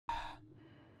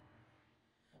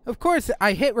Of course,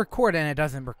 I hit record and it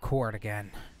doesn't record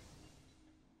again.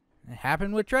 It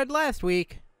happened with Dread last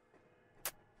week.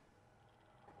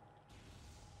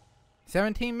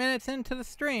 17 minutes into the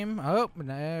stream. Oh,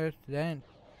 no, didn't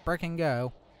frickin'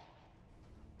 go.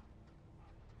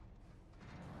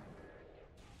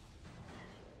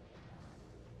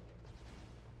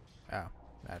 Oh,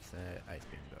 that's the ice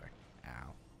cream door.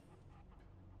 Ow.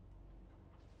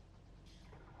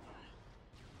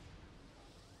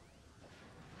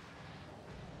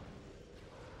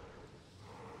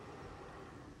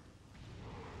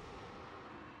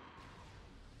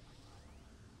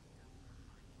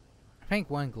 I think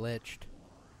one glitched.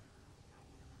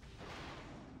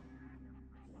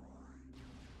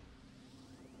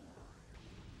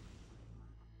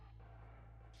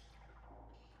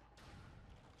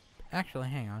 Actually,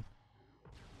 hang on.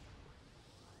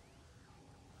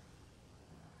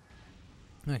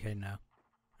 Okay, no.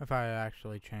 I thought it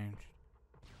actually changed.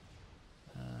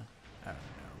 I don't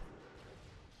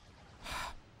know.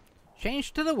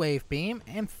 Change to the wave beam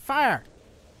and fire!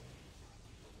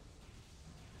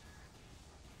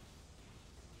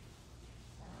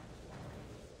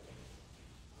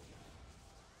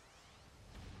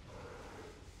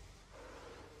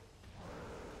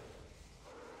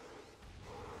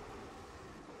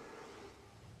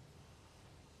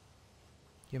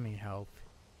 Give me help.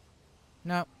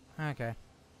 Nope. Okay.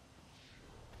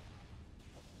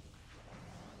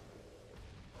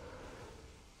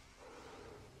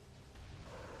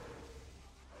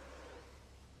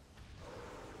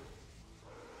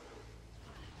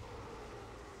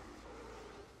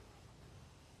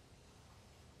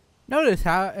 Notice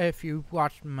how, if you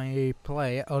watched me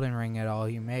play Elden Ring at all,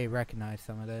 you may recognize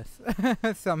some of this.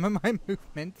 Some of my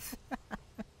movements.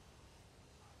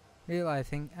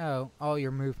 Realizing, oh, all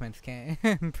your movements came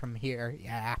from here.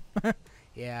 Yeah.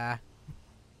 Yeah.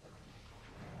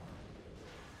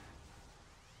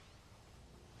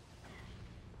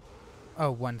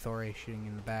 Oh, one's already shooting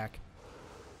in the back.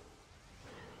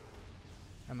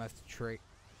 I must trick.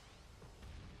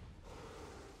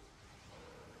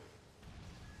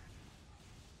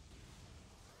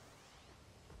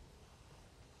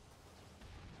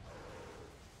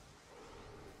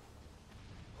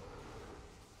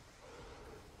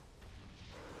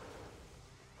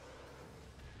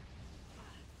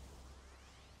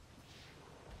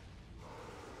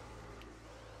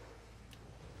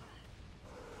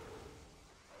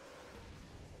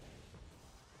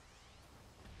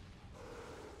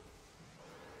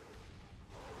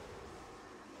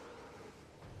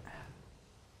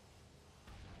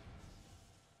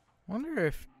 Wonder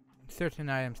if certain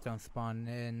items don't spawn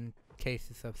in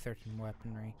cases of certain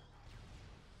weaponry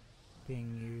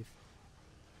being used.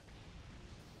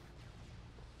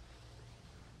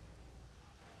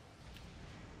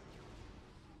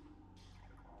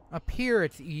 Up here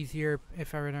it's easier,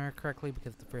 if I remember correctly,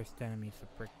 because the first enemy's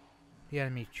a brick. The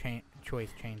enemy choice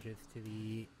changes to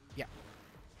the... yeah.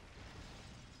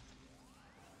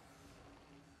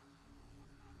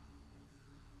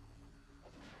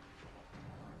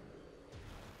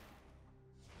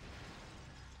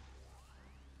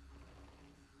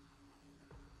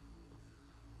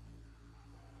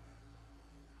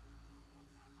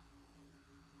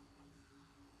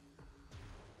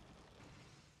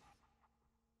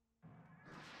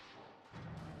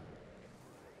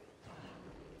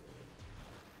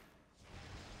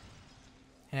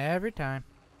 Every time.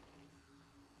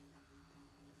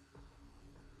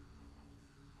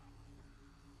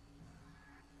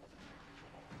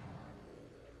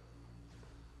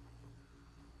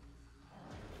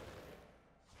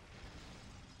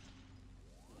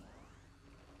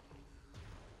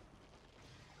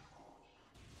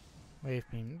 Wave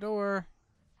beam door.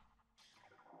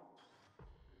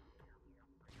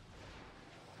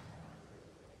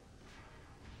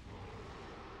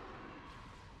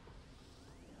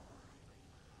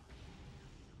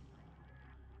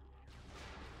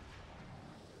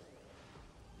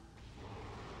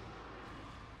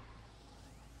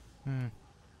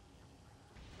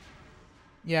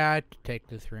 Yeah, I'd take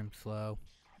this room slow.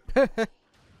 But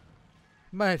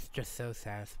it's just so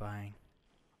satisfying.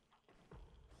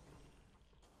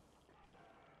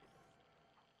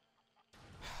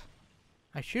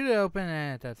 I shoot it open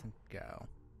and it doesn't go.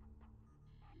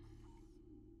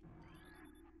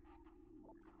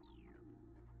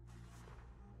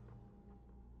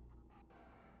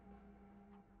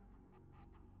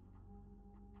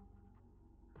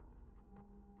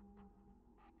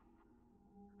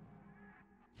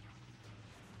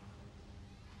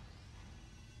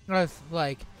 It's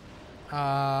like,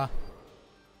 there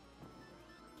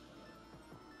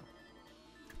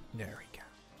we go.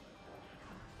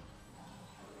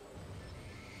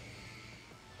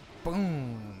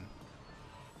 Boom.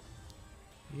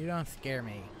 You don't scare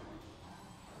me.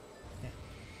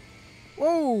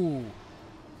 Whoa!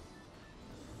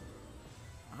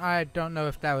 I don't know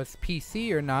if that was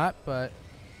PC or not, but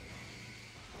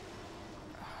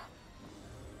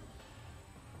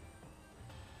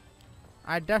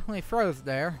I definitely froze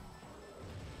there.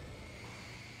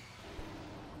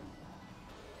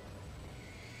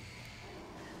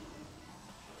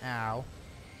 Ow.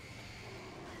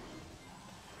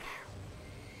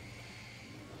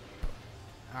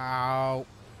 Ow.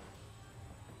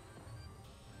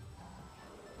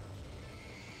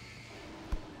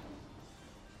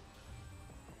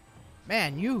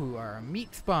 Man, you are a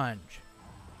meat sponge.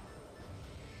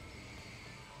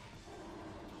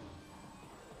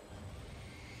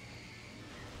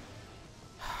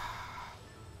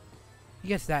 He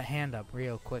gets that hand up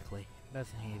real quickly,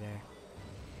 doesn't he there?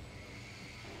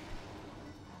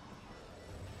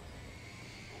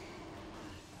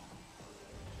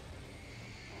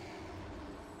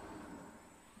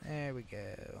 There we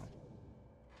go.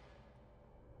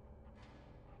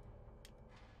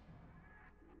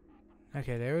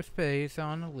 Okay, there was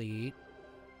Phazon Elite.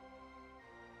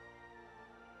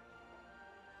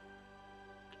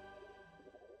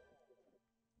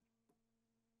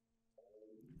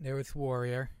 There was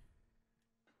Warrior.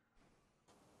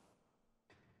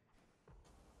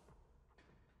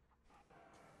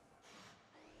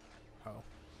 Oh.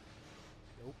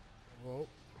 Nope. Nope.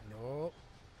 Nope.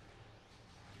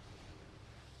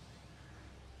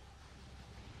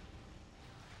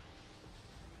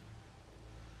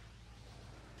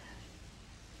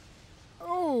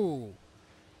 Oh!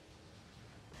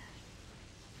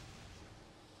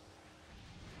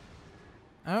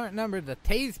 I don't remember the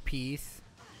tase piece.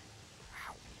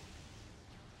 Ow.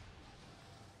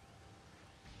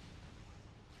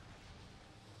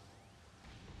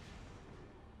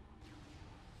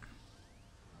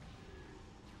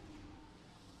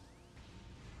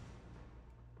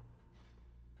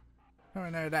 I don't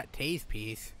remember that tase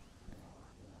piece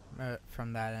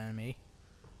from that enemy.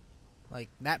 Like,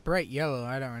 that bright yellow,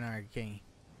 I don't remember getting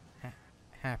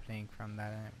happening from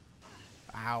that enemy.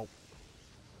 Ow.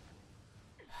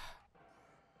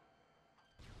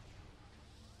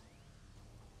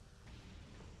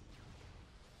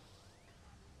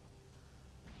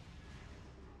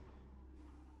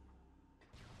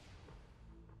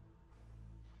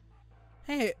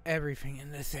 I hate everything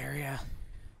in this area.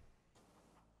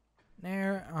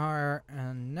 There are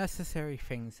unnecessary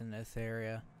things in this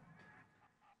area.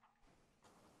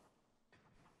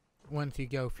 Once you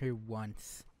go through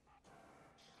once.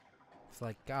 It's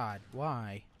like, God,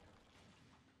 why?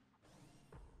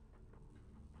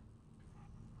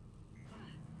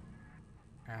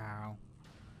 Ow.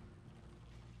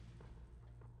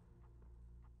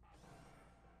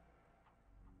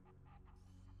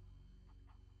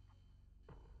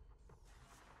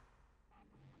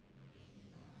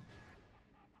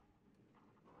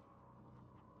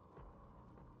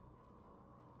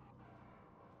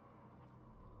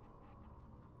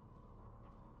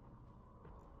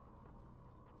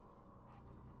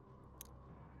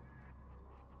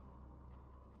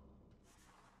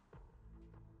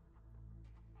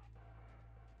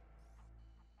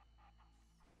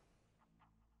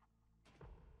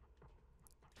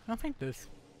 I don't think this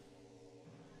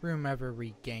room ever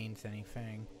regains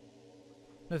anything.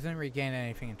 Doesn't regain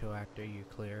anything until after you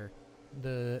clear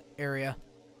the area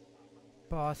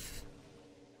boss.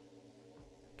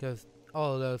 Because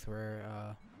all of those were,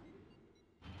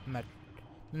 the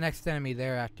next enemy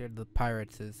there after the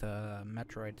pirates is,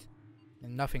 Metroids.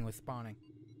 And nothing was spawning.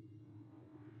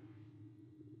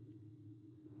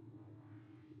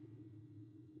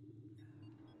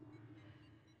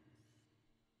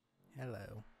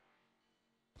 Hello.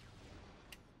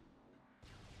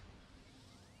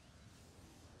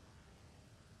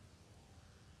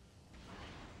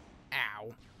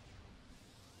 Ow.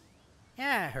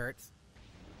 Yeah, it hurts.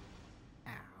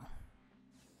 Ow.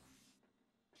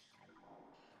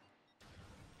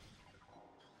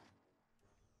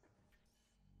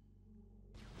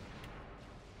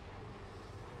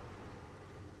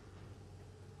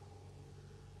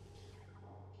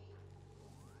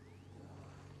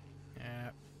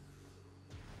 Yeah.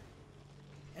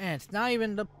 And it's not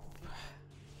even the...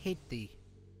 hate the...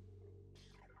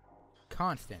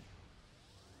 constant.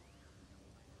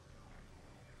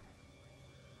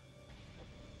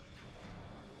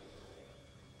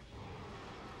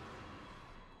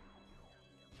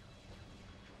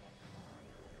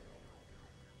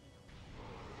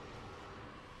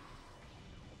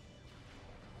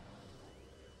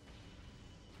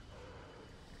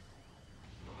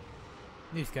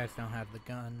 These guys don't have the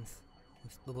guns.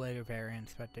 It's the later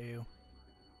variants that do.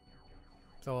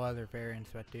 It's all other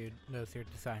variants that do. Those are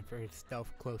designed for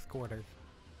stealth close quarters.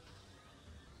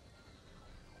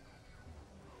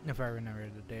 If I remember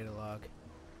the data log.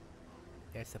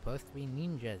 They're supposed to be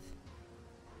ninjas.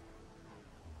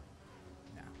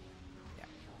 No. Yeah.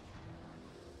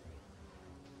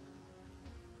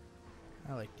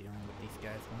 I like dealing with these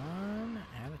guys one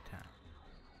at a time.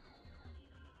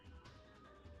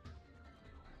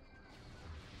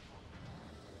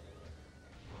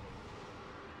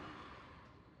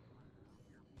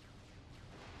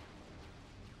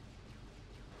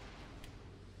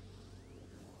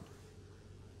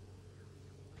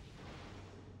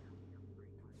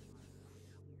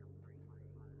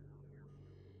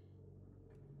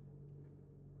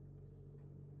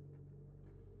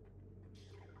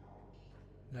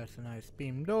 That's a nice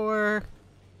beam door.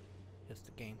 Just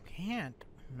the game can't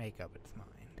make up its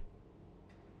mind.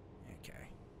 Okay.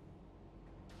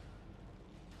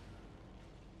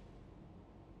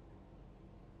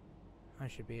 I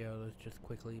should be able to just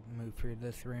quickly move through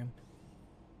this room.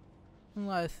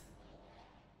 Unless...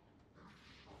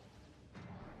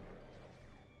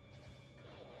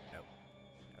 Nope.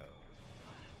 Oh.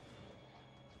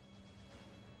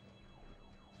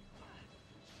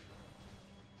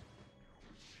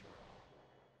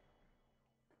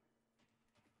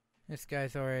 This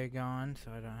guy's already gone,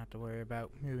 so I don't have to worry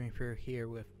about moving through here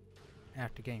with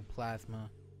after getting plasma.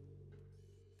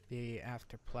 The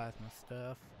after plasma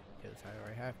stuff, because I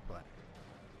already have plasma.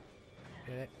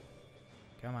 Get it?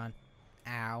 Come on.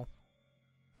 Ow.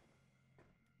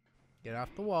 Get off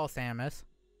the wall, Samus.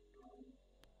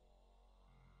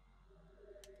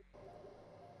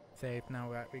 Save now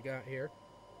what we got here.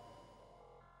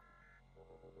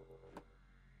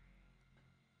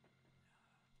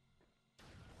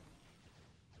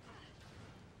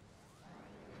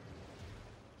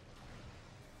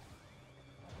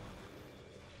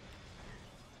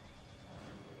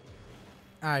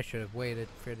 I should have waited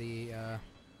for the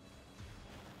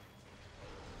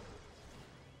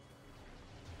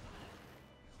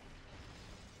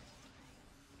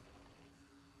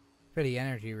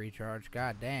energy recharge.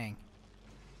 God dang.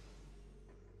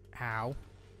 Ow.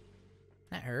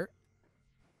 That hurt.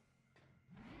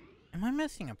 Am I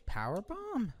missing a power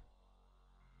bomb?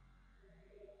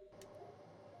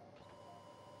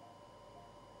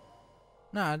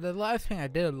 No, the last thing I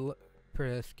did for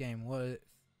this game was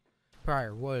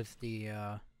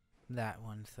the that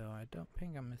one, so I don't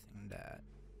think I'm missing that.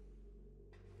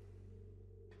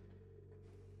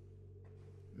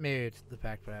 Maybe it's the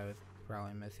fact that I was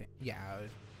probably missing. Yeah,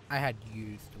 I had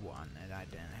used one and I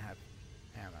didn't have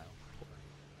ammo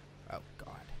for. Oh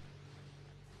god.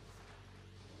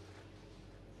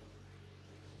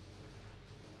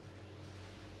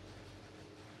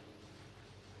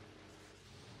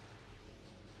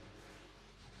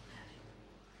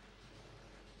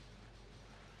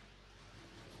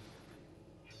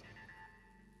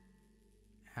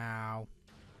 Ow.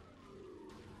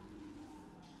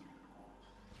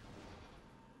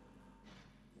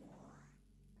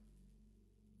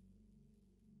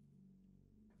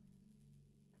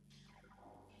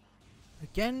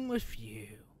 Again with you.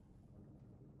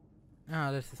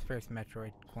 Oh, this is first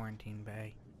Metroid Quarantine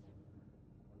Bay.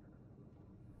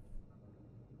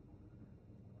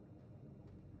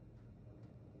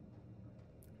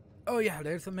 Oh yeah,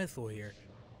 there's a missile here.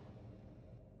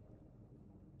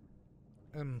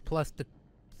 Plus the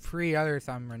 3 others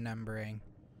I'm remembering.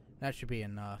 That should be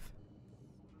enough.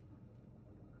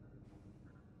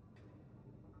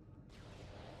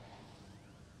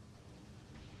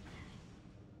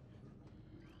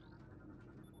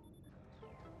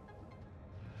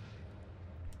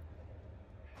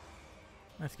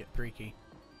 Let's get freaky.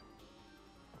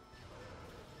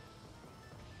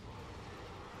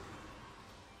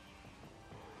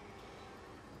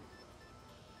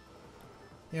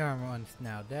 The armor one's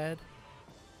now dead.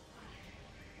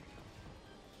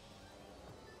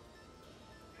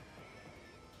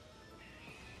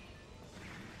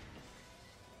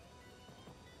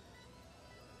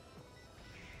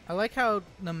 I like how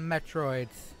the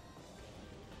Metroids,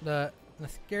 the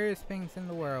scariest things in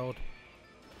the world,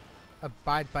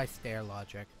 abide by stair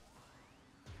logic.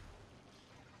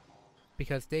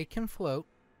 Because they can float.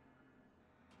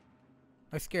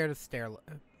 Are scared of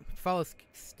follow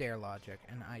stair logic,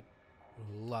 and I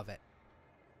love it.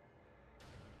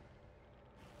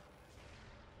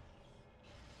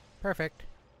 Perfect.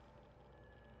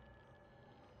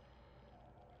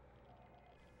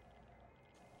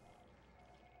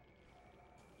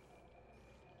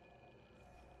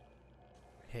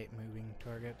 Hate moving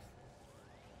targets.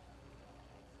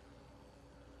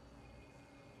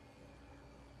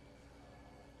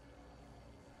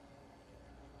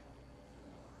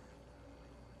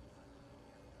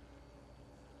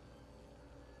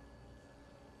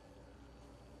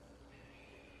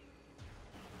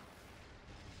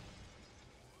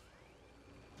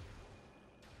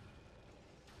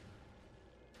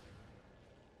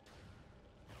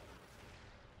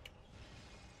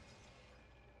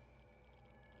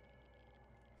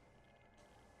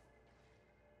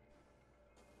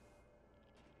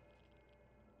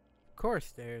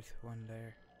 course there's one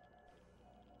there.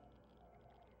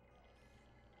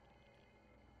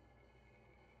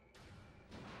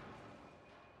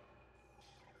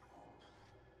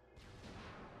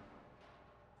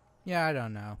 Yeah, I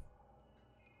don't know.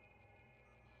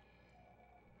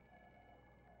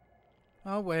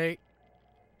 Oh, wait.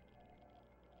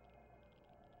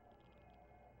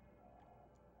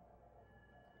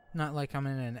 Not like I'm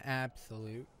in an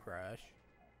absolute rush.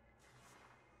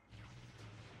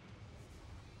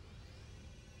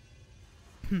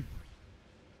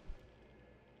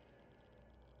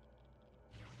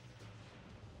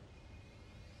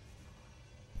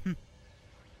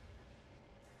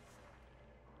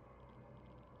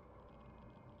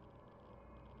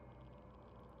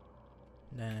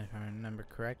 Then if I remember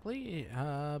correctly,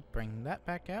 bring that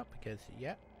back out because,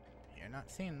 yep, you're not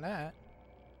seeing that.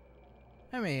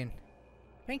 I mean,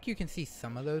 I think you can see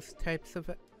some of those types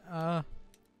of,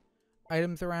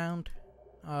 items around,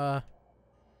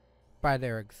 by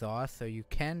their exhaust, so you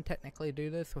can technically do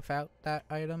this without that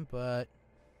item, but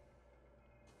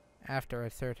after a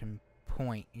certain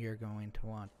point, you're going to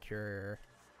want your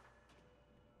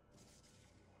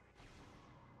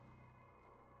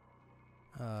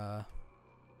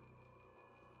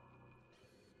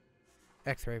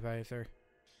X-ray visor.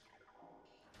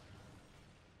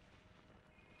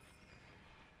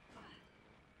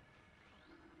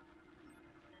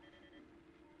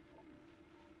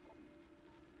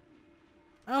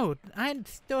 Oh, I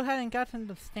still hadn't gotten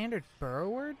the standard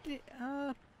burrower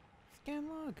scan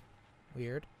log.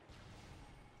 Weird.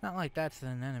 Not like that's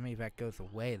an enemy that goes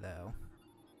away, though.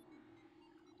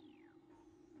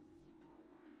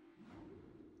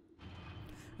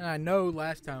 And I know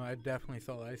last time I definitely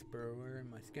saw ice burrower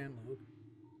in my scan log.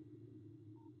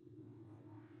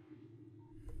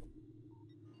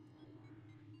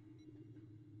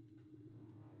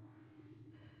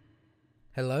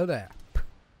 Hello there.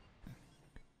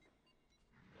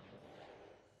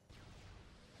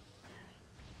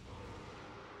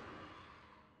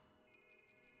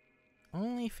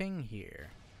 Only thing here.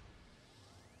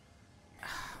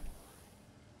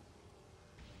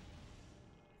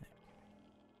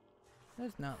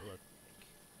 Does not look like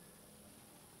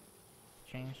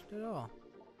changed at all.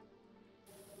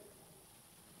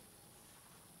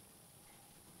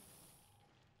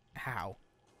 How?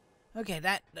 Okay,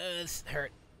 that does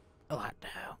hurt a lot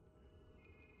though.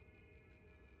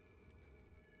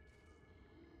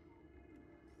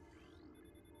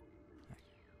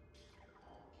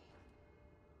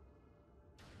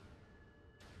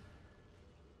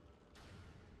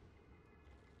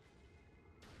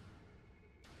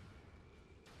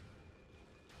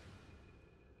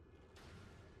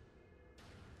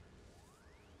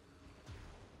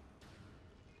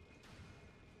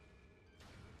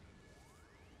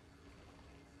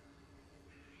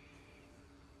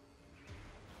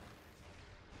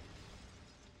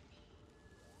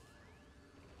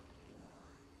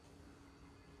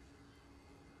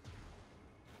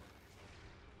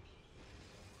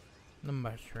 The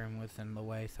mushroom was in the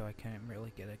way, so I couldn't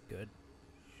really get a good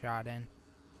shot in.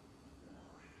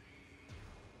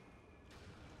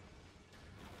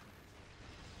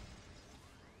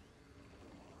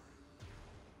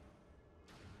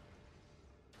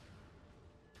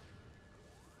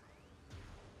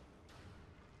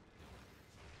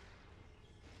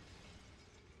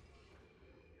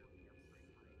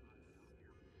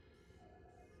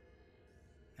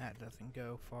 That doesn't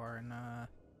go far enough.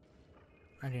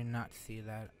 I did not see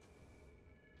that.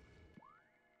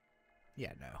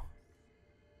 Yeah, no.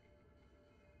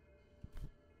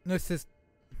 This is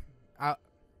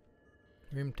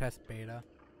room test beta.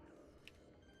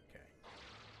 Okay.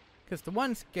 Because the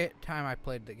one time I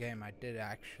played the game, I did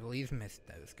actually miss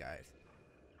those guys.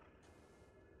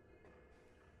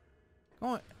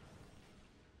 Going.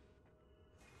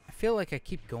 I feel like I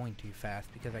keep going too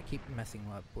fast because I keep messing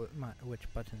up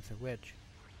which buttons are which.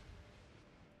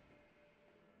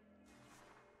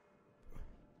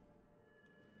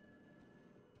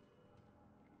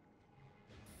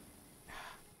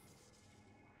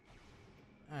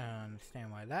 I don't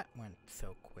understand why that went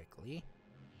so quickly.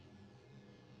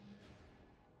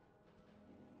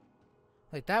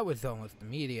 Like, that was almost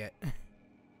immediate.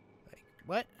 Like,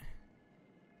 what?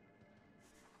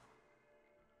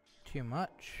 Too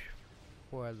much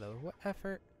for the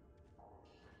effort?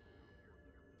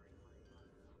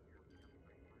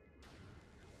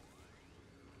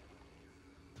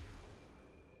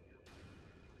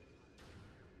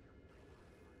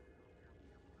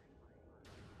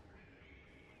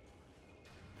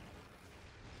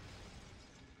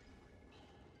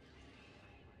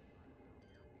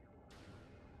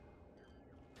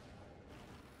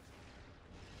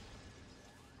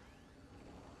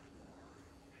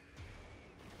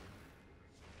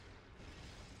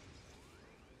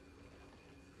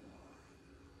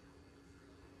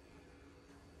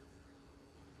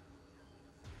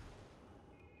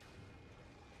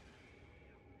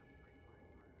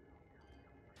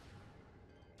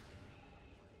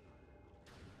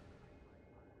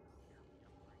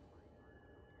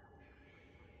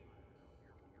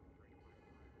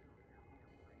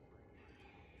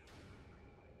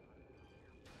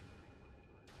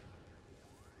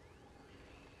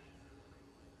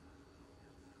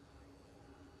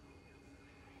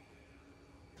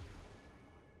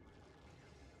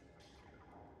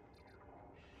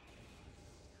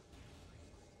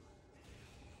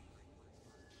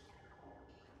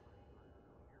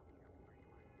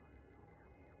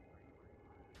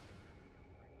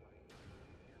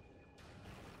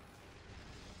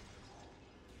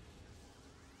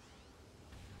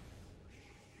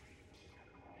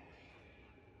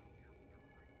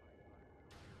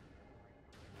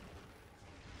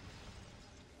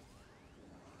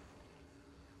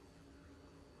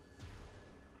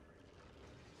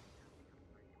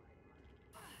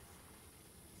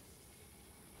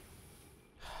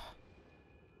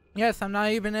 Yes, I'm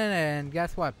not even in it, and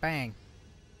guess what? Bang.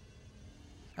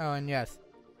 Oh, and yes.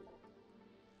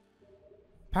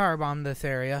 Powerbomb this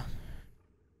area.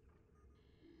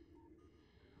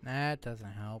 That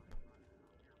doesn't help.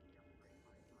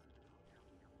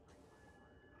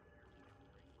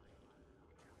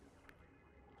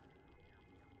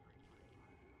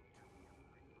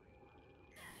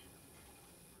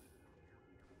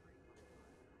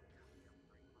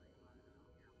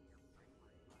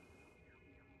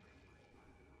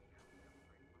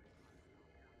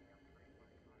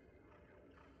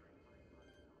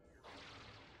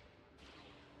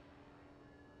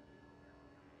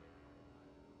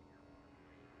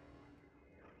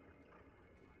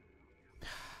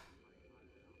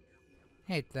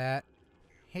 Hate that.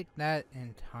 Hate that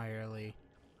entirely.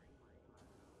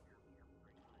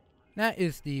 That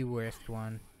is the worst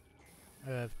one.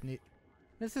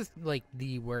 This is like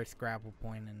the worst grapple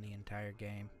point in the entire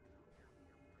game.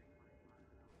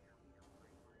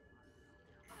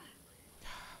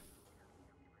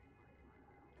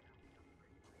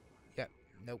 Yep.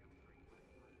 Nope.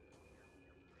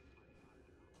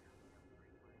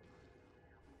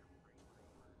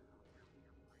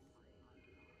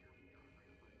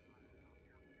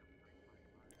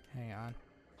 Hang on.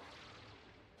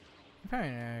 If I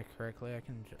remember correctly, I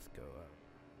can just go up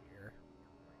here.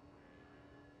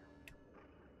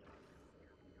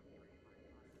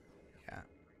 Yeah.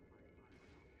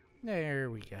 There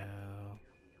we go.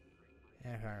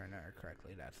 If I remember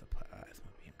correctly, that's the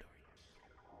plasma beam door.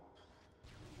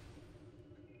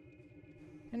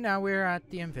 And now we're at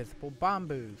the invisible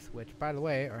bamboos, which, by the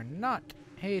way, are not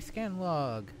a scan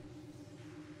log.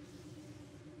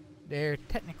 They're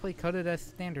technically coded as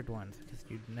standard ones, because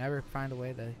you'd never find a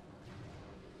way to...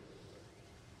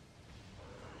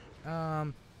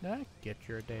 did I get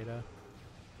your data?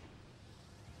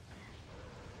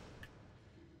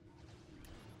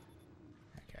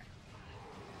 Okay.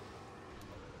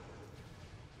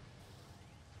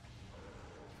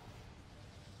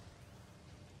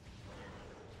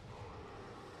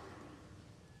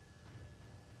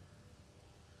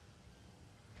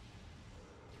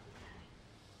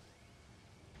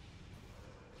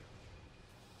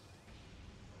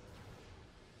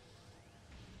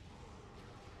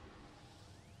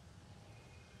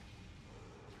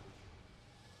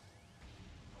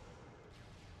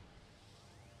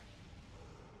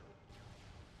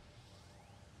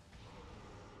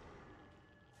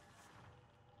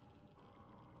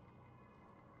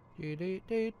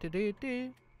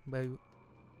 Boo.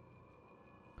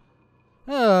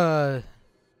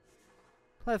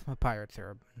 Plasma pirates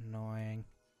are annoying.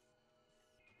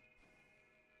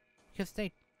 Because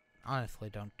they honestly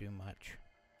don't do much.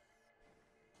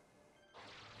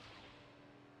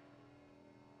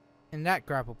 And that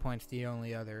grapple point's the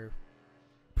only other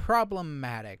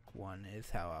problematic one, is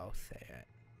how I'll say it.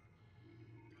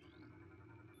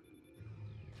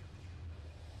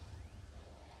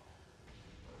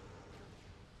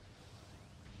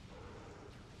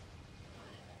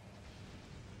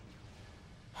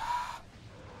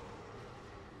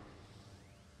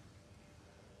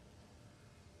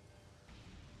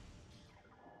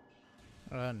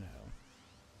 Oh no.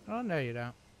 Oh no, you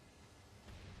don't.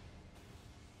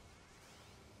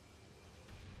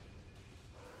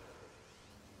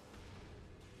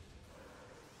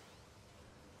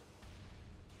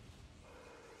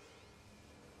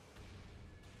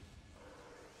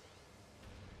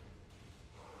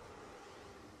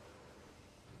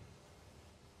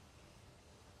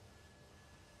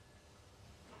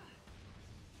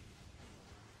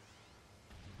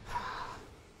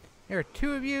 There are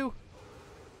two of you?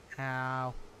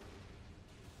 Ow.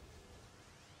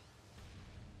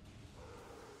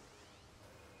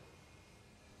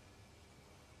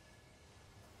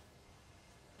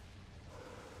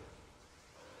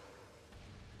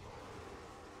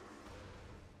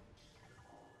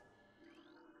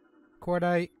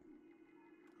 Cordite.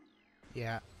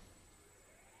 Yeah.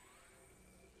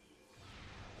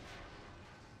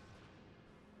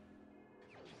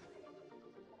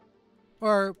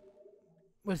 Or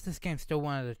was this game still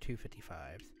one of the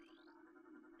 255s?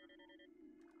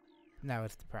 No,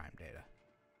 it's the prime data.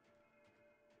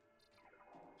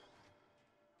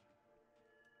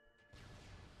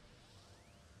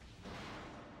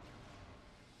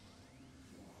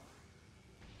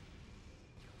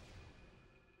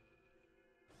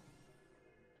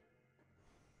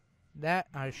 That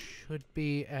I should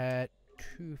be at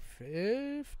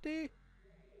 250?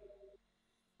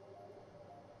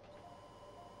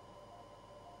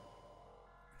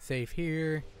 Save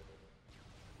here.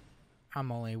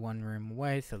 I'm only one room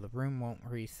away, so the room won't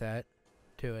reset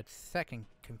to its second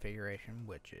configuration,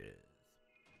 which is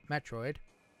Metroid.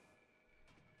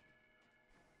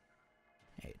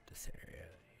 Hate this area.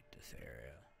 Hate this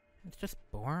area. It's just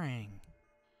boring.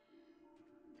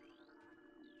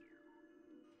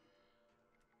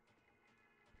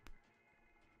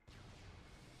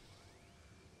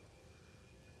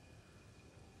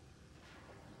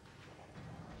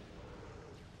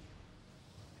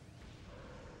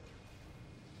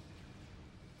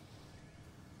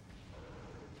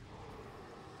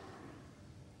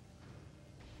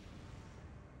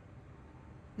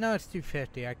 No, it's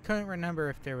 250. I couldn't remember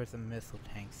if there was a missile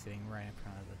tank sitting right in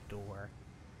front of the door.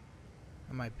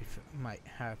 I might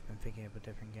have been thinking of a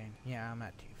different game. Yeah, I'm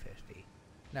at 250.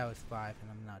 That was 5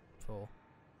 and I'm not full.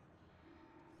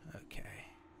 Okay.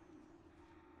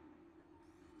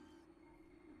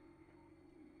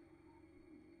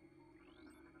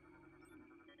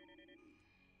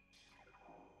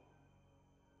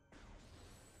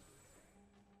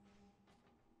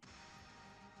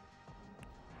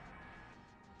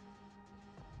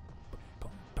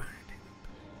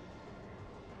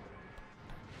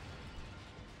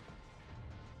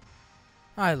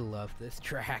 I love this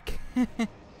track.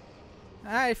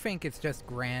 I think it's just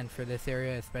grand for this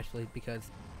area, especially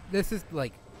because this is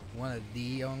like one of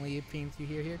the only themes you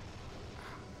hear here.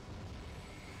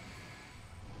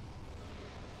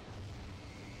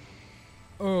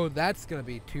 Oh, that's gonna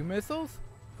be 2 missiles?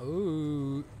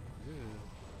 Oh.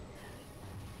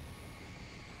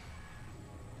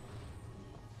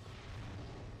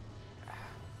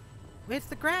 Where's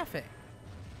the graphic?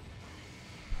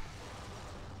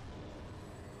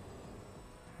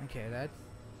 Okay, that's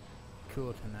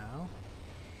cool to know.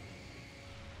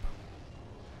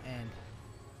 And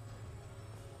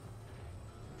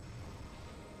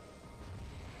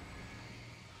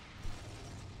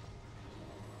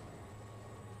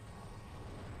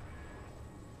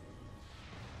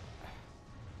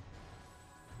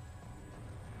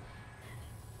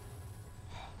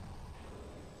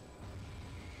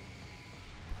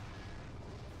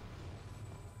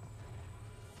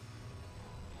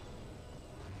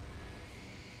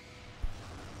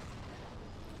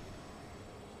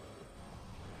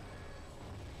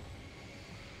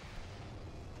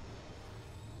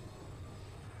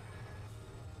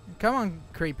come on,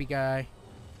 creepy guy.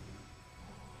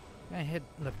 I hit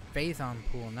the Phazon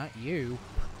pool, not you.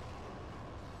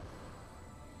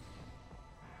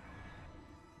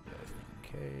 Just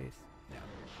in case. No.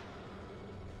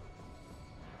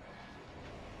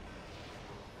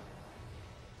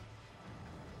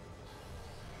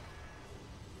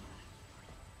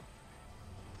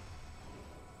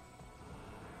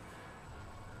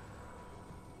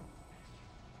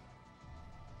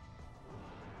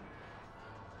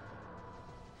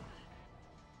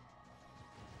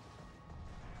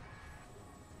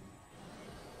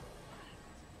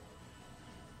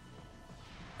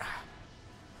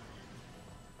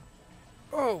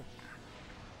 Oh!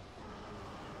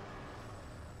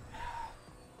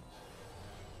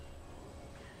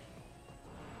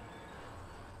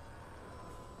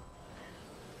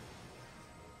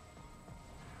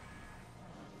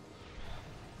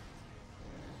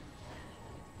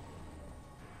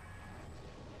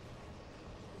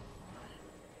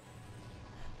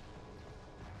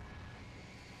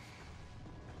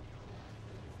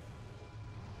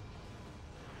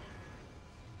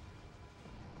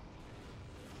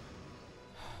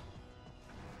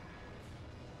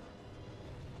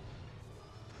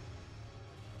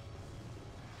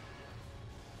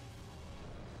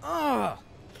 Oh!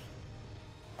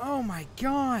 Oh my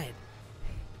god!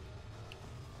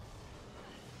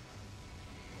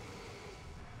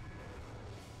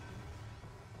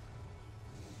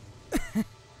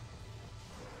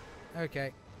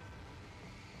 Okay.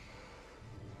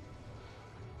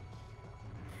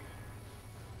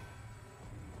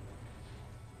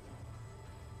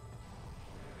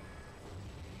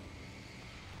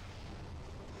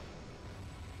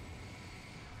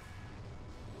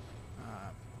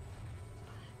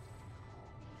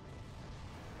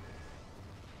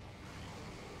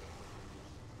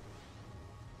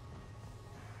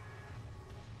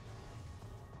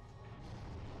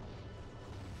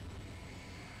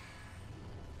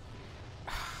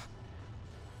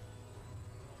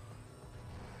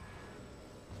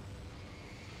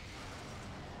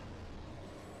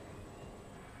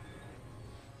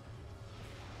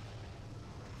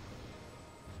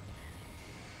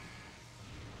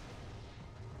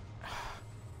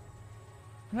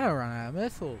 I'm gonna run out of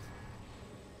missiles.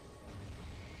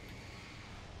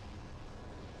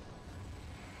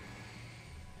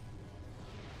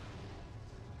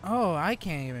 Oh, I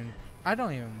can't even. I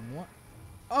don't even want.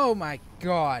 Oh my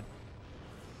god.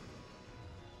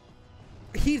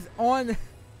 He's on...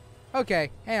 Okay,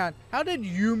 hang on. How did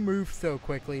you move so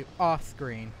quickly off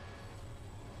screen?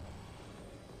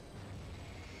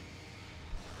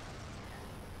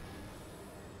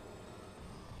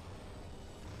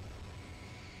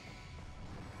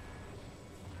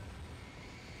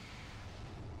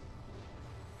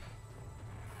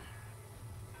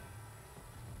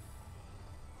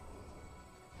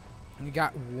 We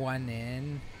got one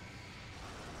in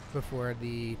before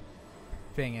the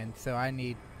thing in, so I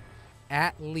need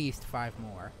at least 5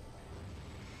 more.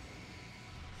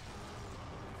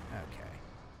 Okay.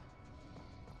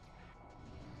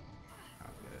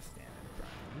 I'm gonna stand in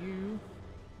front of you.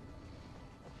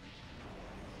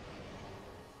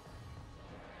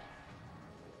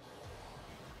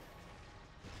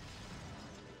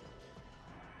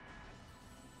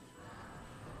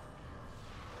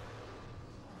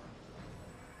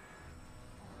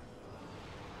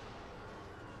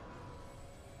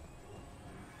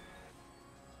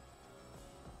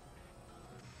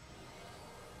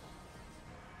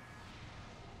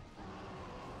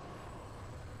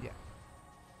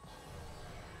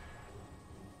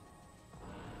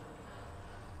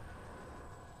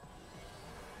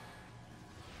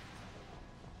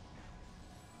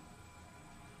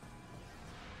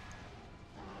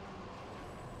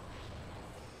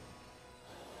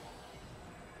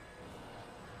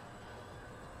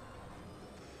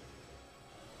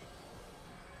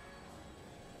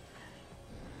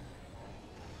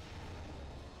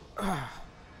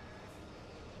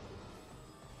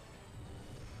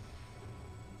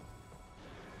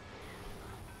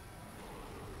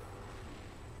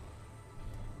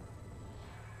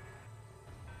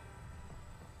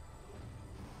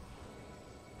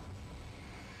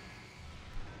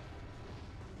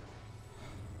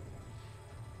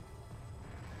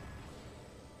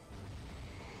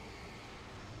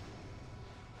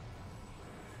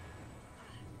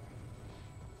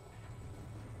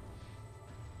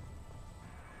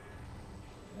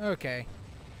 Okay.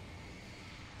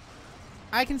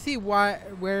 I can see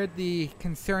where the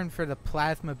concern for the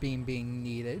plasma beam being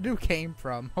needed came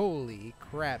from. Holy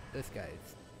crap, this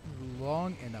guy's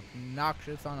long and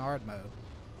obnoxious on hard mode.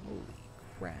 Holy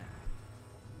crap.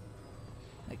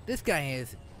 Like, this guy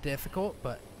is difficult,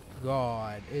 but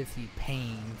god, is he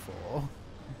painful.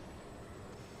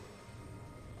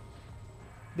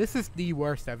 This is the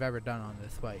worst I've ever done on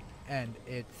this fight, and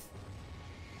it's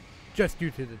just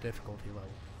due to the difficulty level.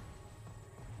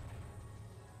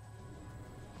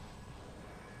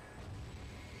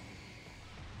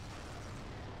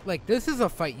 Like, this is a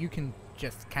fight you can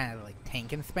just kind of like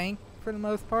tank and spank for the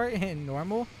most part in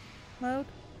normal mode.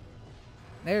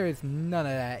 There is none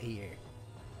of that here.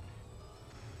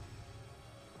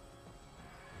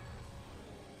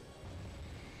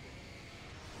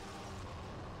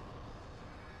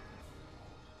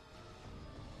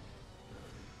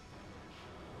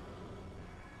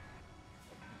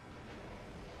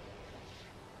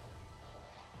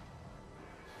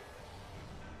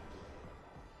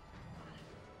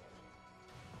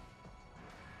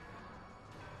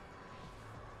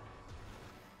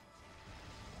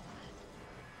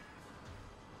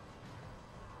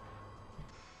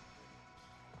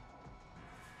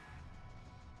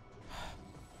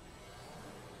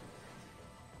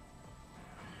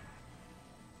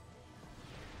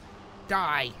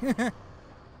 Die!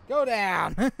 Go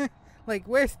down! Like,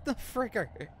 where's the fricker?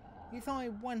 He's only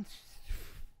one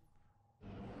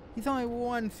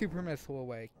super missile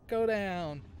away. Go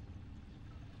down!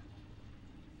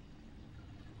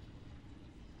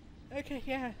 Okay,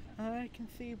 yeah, I can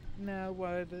see now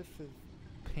why this is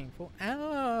painful.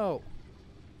 Ow!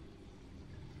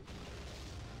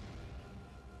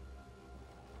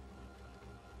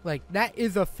 Like, that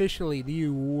is officially the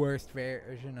worst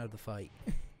version of the fight.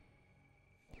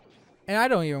 And I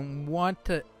don't even want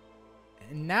to...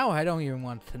 Now I don't even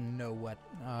want to know what...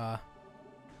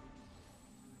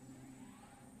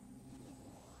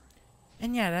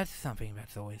 And yeah, that's something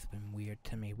that's always been weird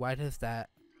to me. Why does that...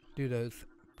 Do those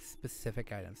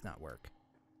specific items not work?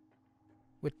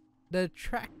 With the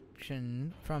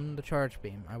traction from the charge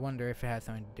beam, I wonder if it has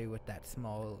something to do with that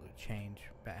small change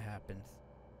that happens.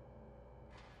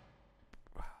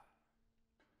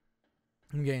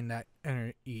 I'm getting that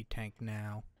E-tank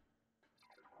now.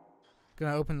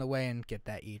 Gonna open the way and get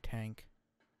that E-tank.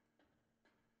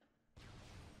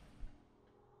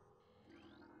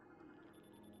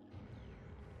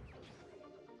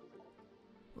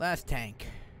 Last tank.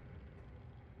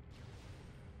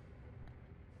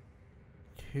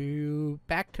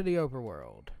 Back to the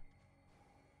overworld.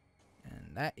 And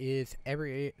that is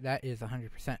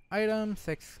 100% items,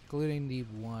 excluding the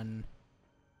one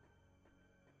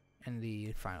in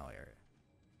the final area.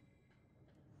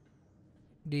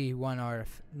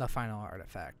 The final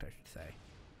artifact, I should say.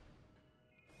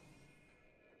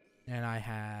 And I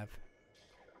have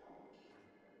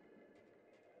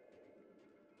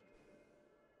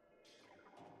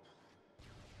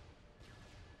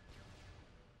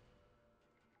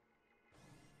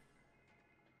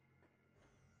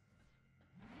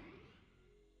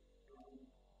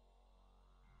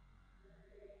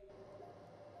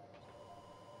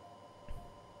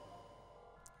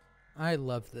I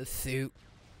love this suit.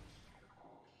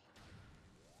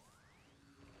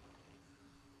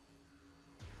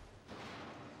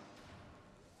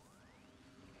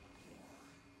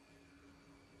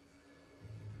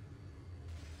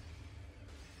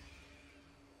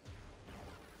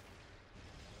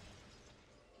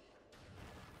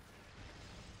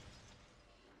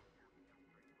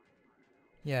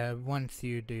 Yeah, once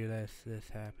you do this, this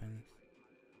happens.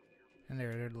 And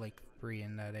there are like 3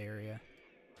 in that area.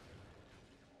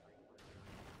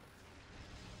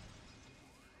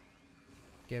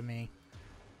 Give me.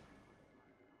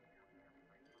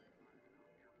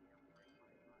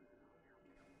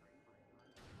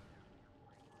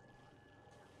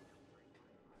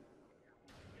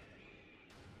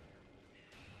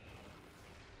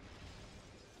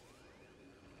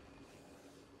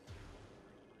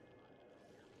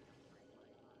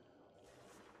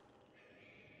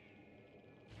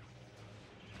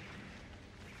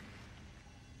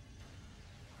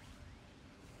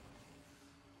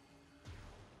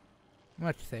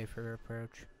 Much safer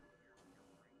approach.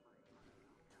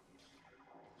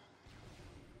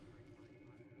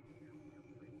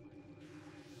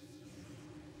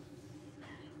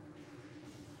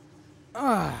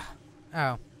 Ah!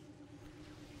 Oh.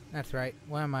 That's right.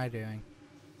 What am I doing?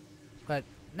 But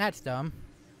that's dumb.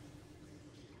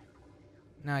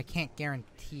 Now I can't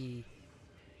guarantee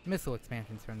missile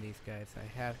expansions from these guys.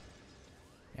 I have...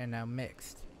 They're now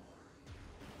mixed.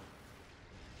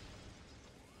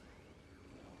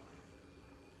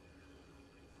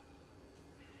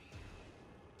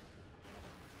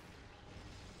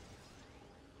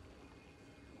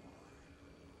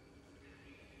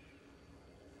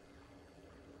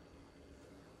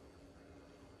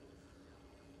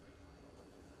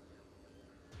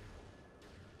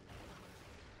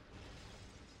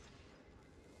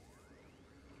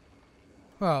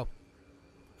 Well,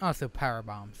 also power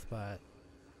bombs, but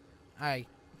I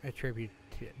attribute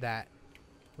that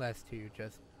less to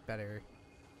just better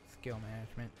skill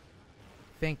management.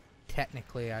 I think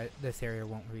technically this area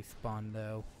won't respawn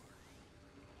though.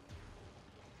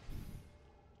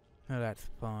 No, that's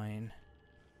fine.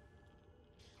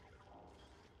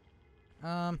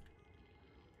 That's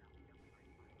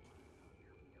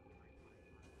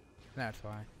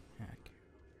why. Heck.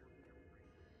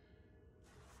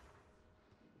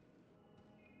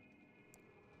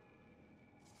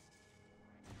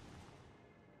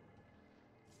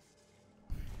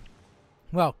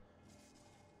 Well,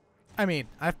 I mean,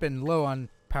 I've been low on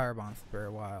power bombs for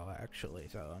a while, actually,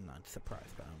 so I'm not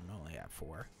surprised, but I'm only at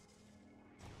 4.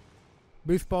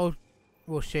 Boost Ball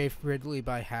will shave Ridley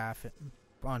by half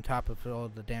on top of all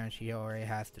the damage he already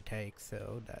has to take,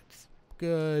 so that's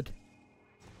good.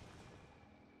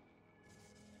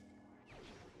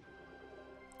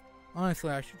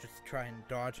 Honestly, I should just try and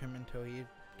dodge him until he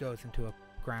goes into a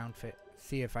ground fit.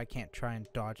 See if I can't try and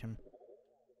dodge him.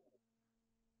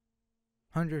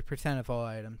 100% of all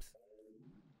items.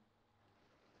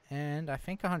 And I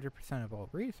think 100% of all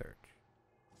research.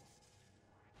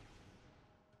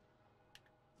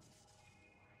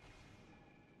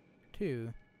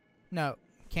 2. No,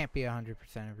 can't be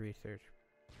 100% of research.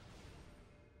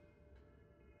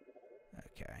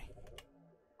 Okay.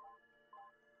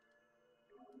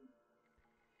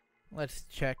 Let's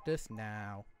check this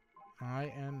now.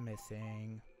 I am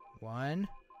missing 1,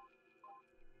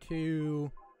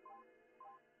 2,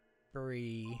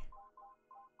 3,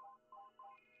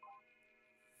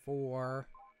 4,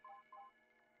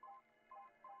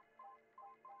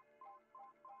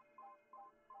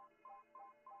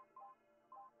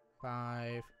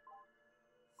 5,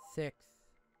 6,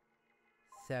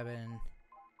 7,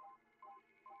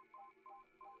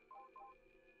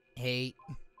 8,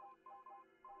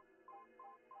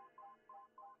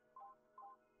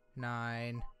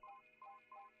 9,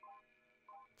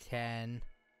 10.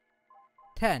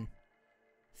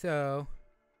 So,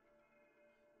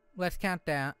 let's count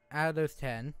down. Out of those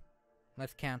 10,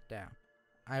 let's count down.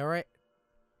 Out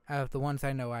of the ones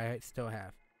I know I still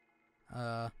have.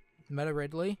 Meta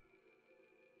Ridley,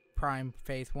 Prime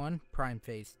Phase 1, Prime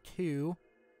Phase 2,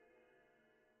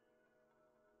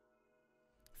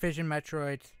 Fission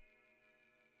Metroids,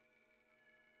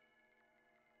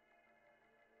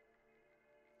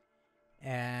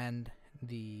 and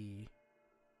the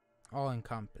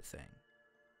all-encompassing.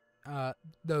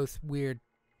 Those weird...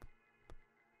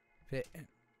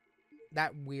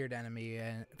 that weird enemy,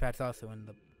 and that's also in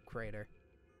the crater.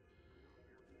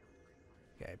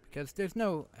 Okay, because there's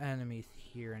no enemies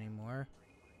here anymore,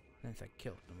 since I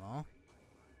killed them all.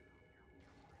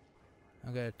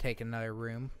 I'm gonna take another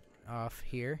room off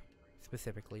here,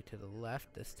 specifically to the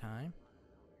left this time,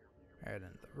 rather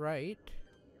than the right.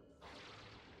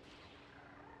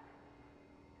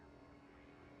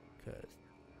 Because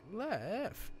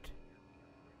left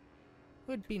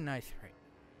would be nice, right?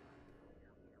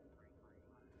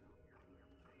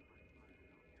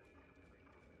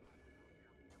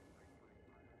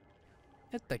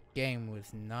 If the game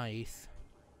was nice.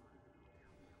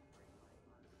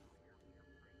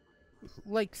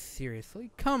 Like, seriously?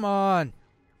 Come on!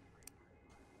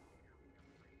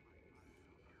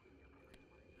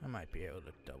 I might be able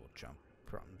to double jump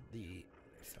from the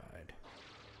other side.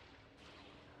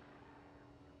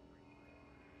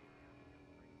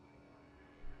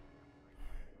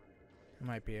 I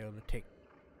might be able to take...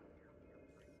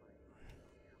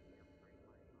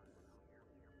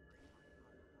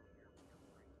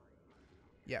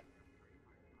 Yep.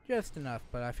 Just enough,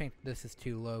 but I think this is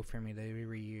too low for me to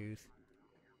reuse.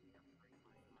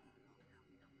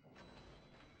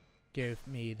 Give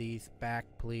me these back,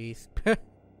 please.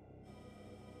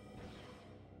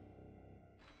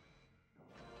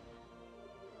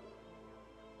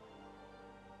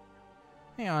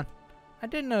 Hang on. I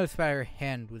did notice that her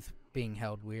hand was being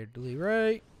held weirdly,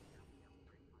 right?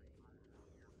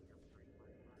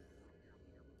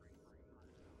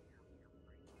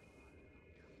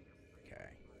 Okay.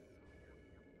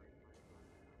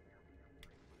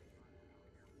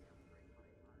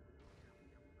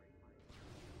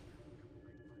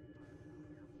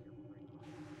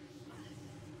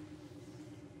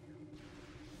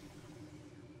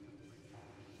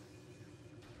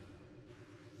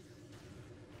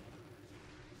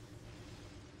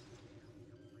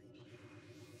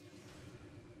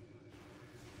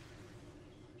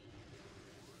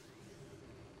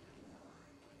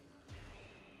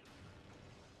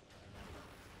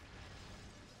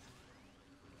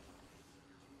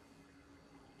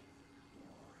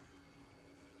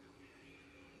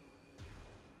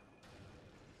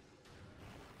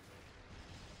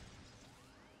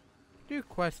 Do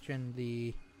question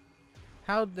the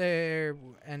how there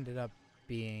ended up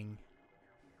being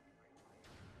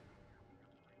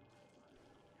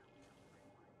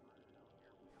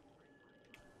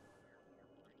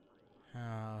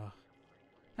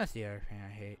that's the other thing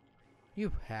I hate.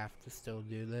 You have to still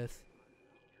do this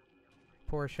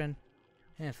portion,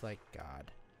 and it's like,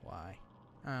 God, why?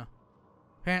 Oh,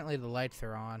 apparently the lights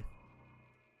are on.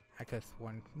 I guess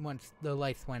once the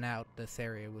lights went out, this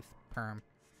area was perm.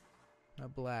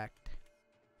 Blacked.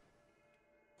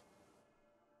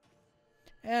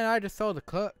 And I just saw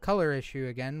the color issue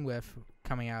again with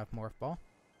coming out of Morph Ball.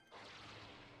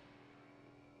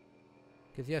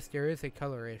 Because yes, there is a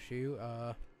color issue.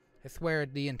 I swear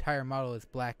the entire model is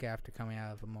black after coming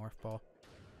out of a Morph Ball.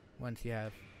 Once you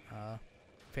have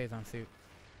Phazon suit.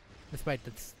 Despite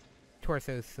the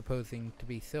torso supposing to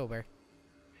be silver.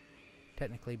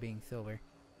 Technically being silver.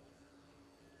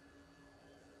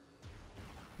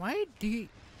 Why do you...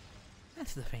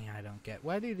 That's the thing I don't get.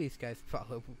 Why do these guys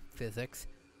follow physics?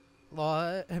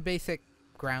 Law, basic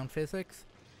ground physics?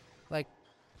 Like...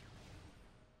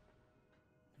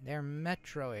 They're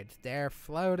Metroids. They're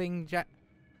floating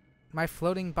my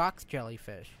floating box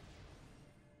jellyfish.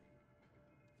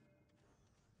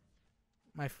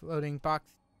 My floating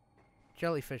box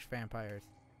jellyfish vampires.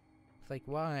 It's like,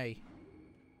 why?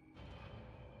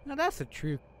 Now that's a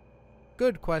true...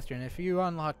 good question. If you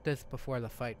unlock this before the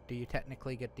fight, do you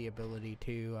technically get the ability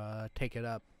to take it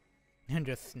up and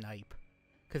just snipe?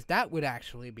 Because that would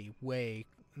actually be way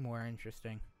more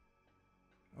interesting.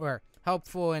 Or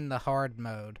helpful in the hard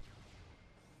mode.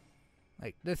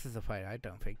 Like, this is a fight I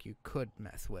don't think you could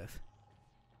mess with.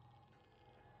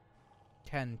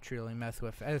 Can truly mess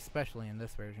with, especially in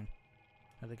this version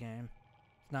of the game.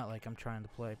 It's not like I'm trying to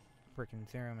play freaking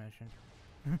Zero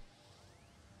Mission.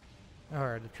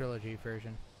 Or the trilogy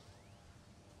version.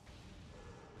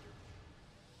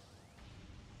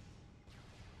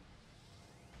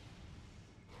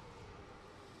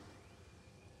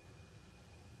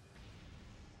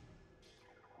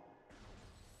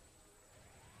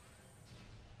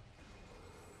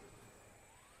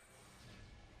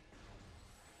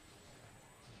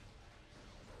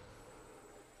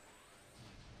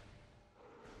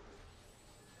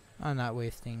 I'm not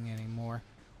wasting any more.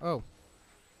 Oh.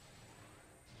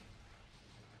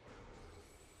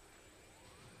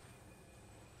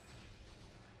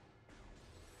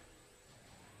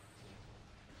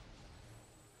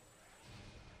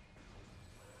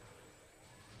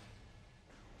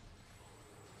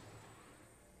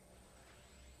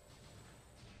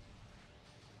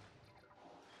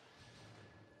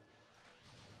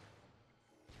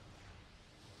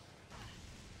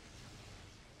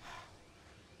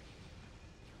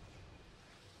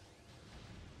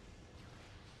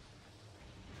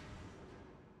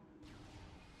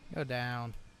 Go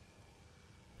down.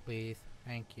 Please.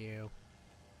 Thank you.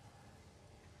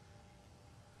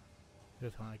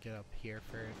 Just want to get up here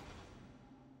first.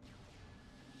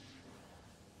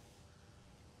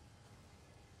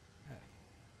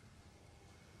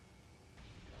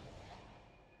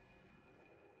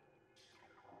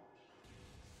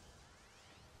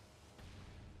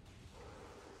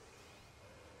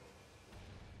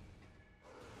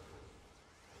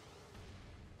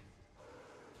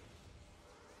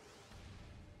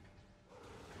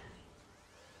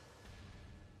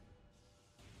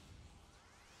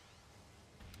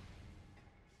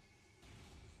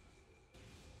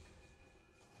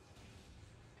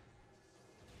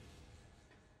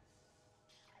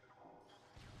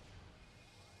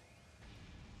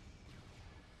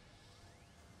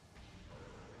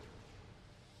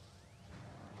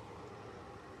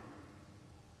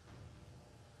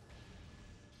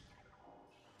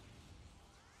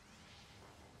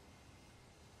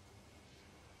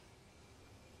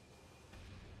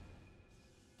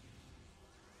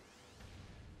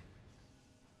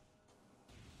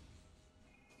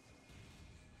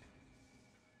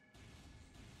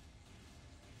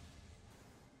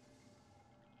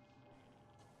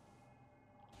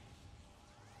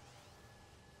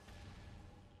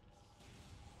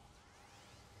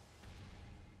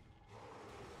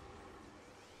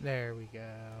 There we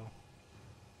go.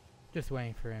 Just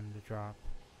waiting for him to drop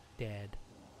dead.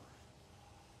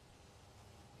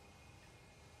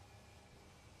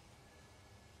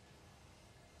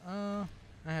 I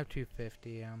have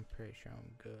 250. I'm pretty sure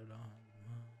I'm good on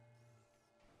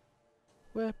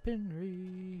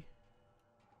weaponry.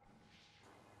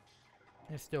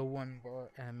 There's still one more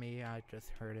enemy. I just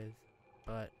heard his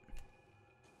butt.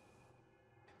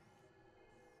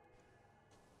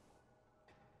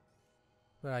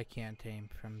 But I can't aim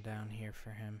from down here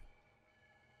for him.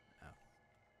 Oh.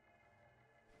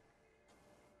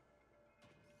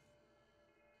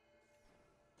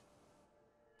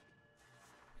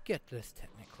 Get this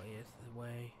technically is the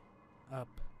way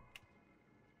up.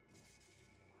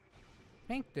 I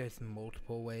think there's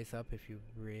multiple ways up if you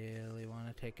really want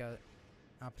to take out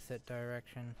opposite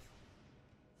directions.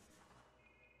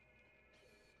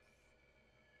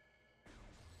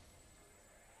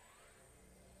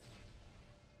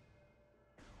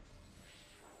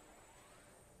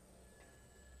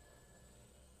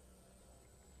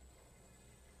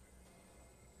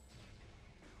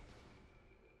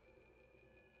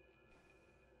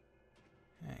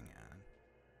 Hang on.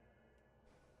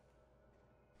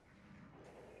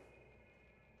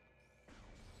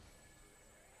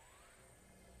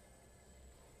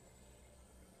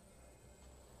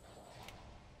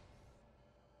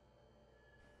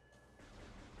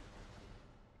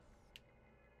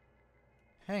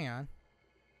 Hang on.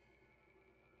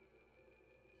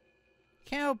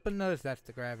 Can't help but notice that's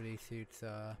the gravity suit's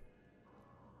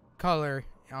color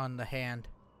on the hand.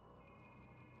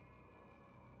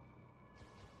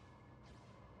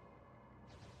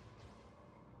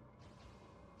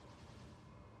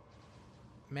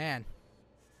 Man.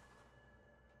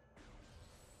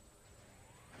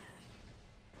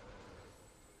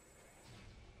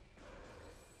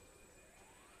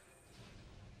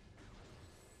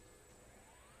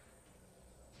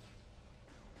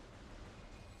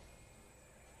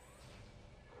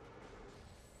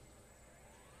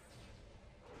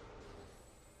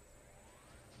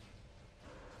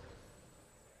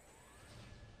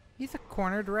 He's a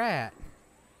cornered rat.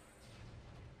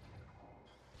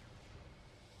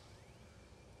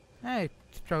 I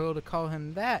struggle to call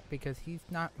him that because he's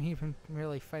not even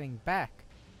really fighting back.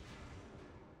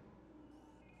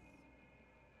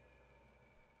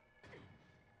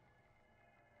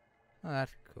 Oh,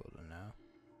 that's cool to know.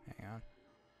 Hang on.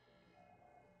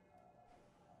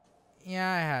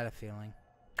 Yeah, I had a feeling.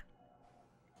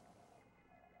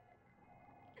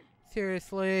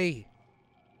 Seriously.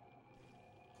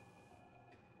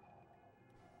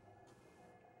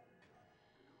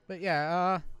 But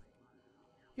yeah,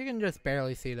 you can just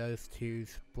barely see those two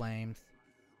flames.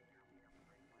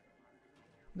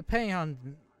 Depending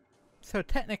on So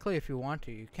technically, if you want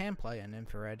to, you can play an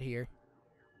infrared here.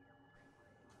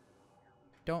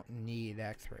 Don't need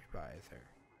X-ray visor.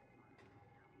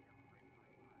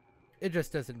 It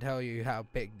just doesn't tell you how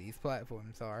big these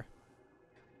platforms are.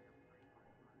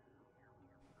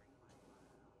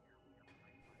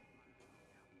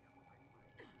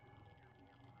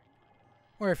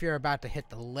 Or if you're about to hit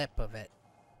the lip of it.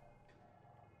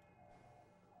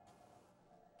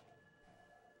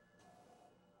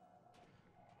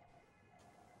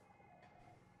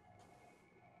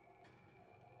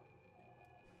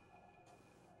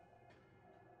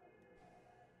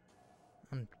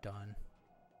 I'm done.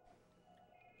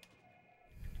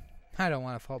 I don't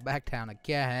want to fall back down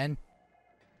again.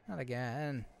 Not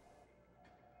again.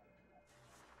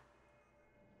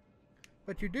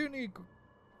 But you do need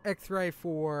X-ray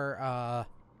for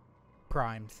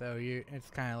Prime, so it's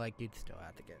kind of like you'd still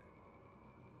have to get it.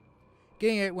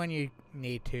 Getting it when you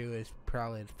need to is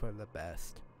probably for the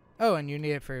best. Oh, and you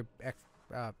need it for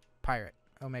Pirate,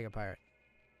 Omega Pirate.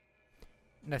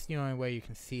 That's the only way you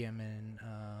can see him in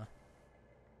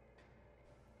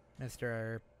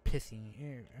Mr. Prissy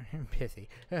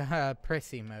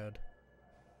mode.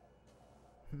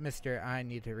 Mr. I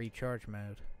need to recharge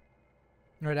mode.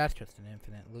 No, that's just an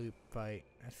infinite loop fight,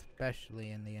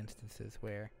 especially in the instances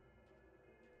where,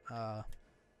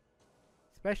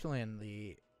 especially in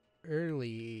the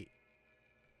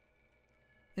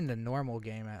in the normal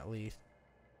game at least.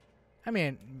 I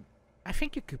mean, I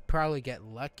think you could probably get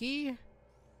lucky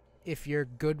if you're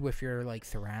good with your, like,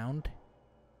 surround.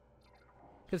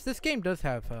 Because this game does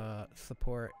have,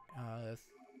 support,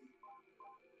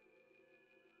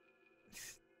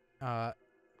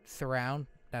 surround.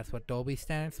 That's what Dolby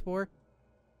stands for.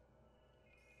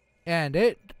 And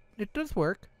it does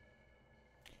work.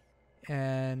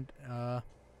 And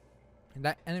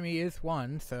that enemy is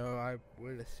one, so I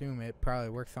would assume it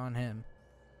probably works on him.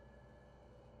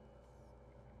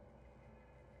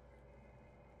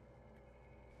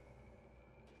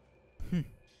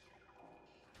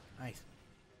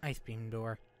 Ice beam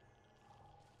door.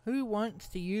 Who wants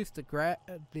to use the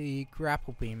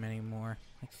grapple beam anymore?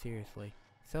 Like, seriously.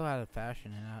 So out of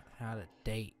fashion and out of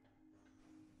date.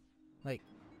 Like,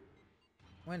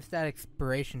 when's that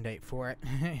expiration date for it?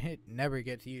 It never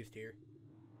gets used here.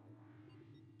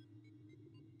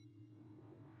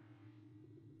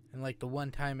 And like the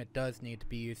one time it does need to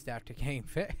be used after getting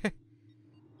fit.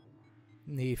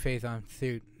 The Phazon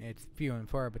suit, it's few and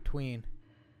far between.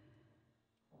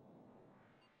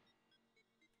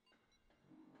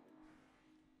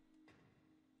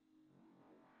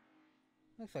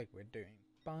 Looks like we're doing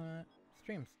fine.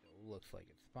 Stream still looks like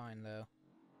it's fine though.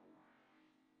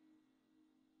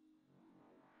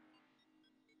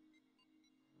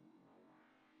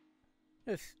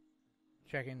 Just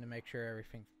checking to make sure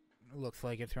everything looks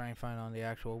like it's running fine on the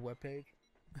actual webpage.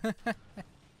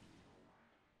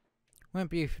 Wouldn't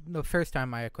be the first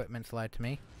time my equipment's lied to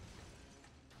me.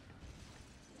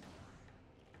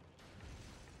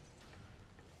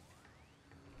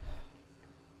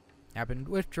 Happened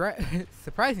with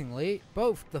surprisingly,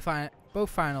 both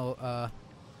final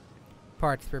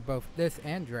parts for both this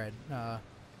and Dread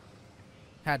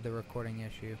had the recording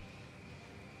issue,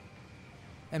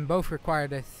 and both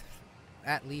required us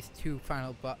at least two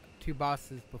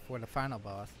bosses before the final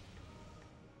boss,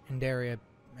 and area,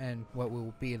 and what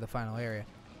will be the final area.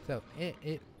 So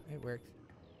it works.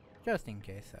 Just in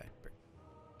case I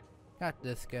got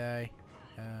this guy.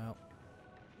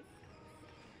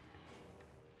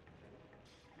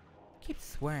 Keep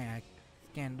swearing I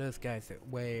scanned those guys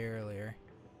way earlier.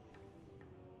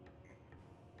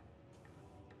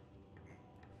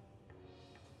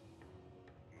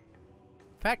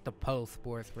 In fact, the puddle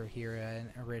spores were here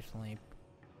originally.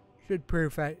 Should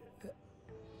prove I...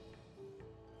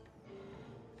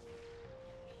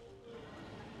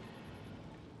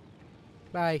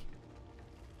 Bye.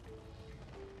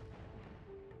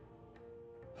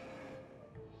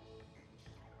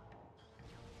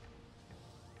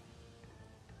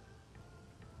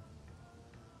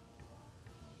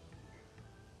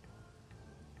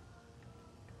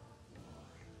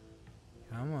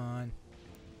 Come on.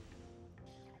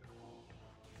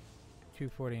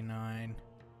 249.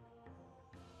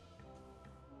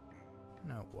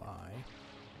 No, why?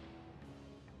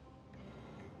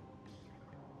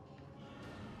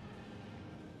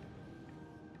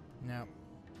 No.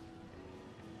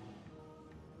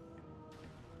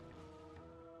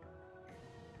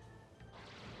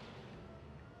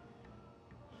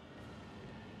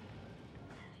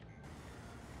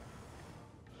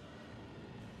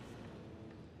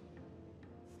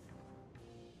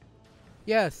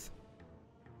 Yes.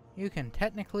 you can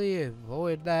technically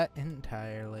avoid that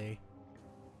entirely.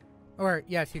 Or,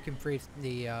 yes, you can freeze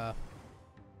the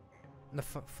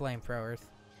flamethrowers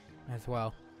as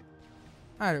well.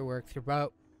 Either works your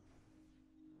boat.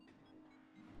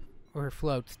 Or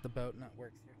floats the boat, not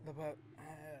works the boat.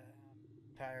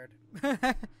 Tired.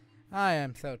 I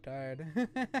am so tired.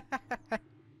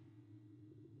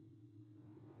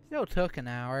 Still took an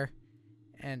hour.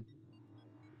 And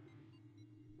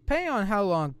depending on how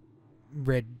long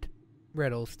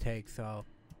riddles take, so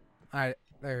I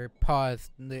either pause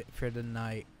for the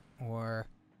night or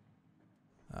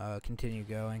continue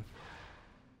going.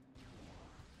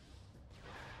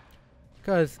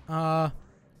 Because,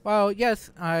 well,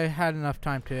 yes, I had enough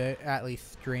time to at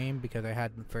least stream because I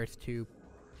had the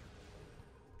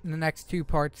next two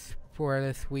parts for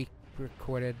this week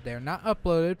recorded. They're not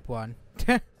uploaded, one.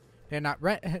 They're not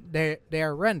they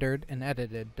are rendered and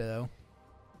edited though.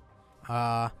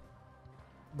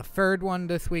 The third one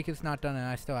this week is not done, and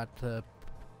I still have to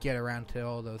get around to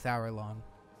all those hour-long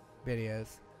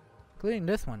videos, including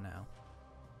this one now.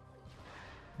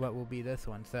 What will be this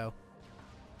one? So,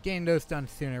 getting those done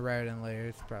sooner rather than later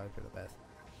is probably for the best.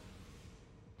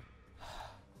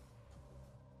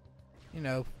 You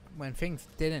know, when things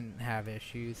didn't have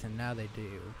issues and now they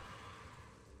do.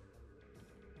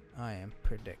 I am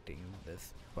predicting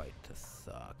this fight to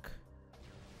suck.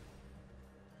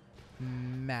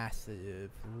 Massively.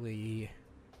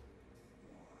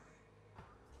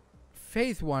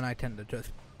 Phase 1 I tend to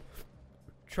just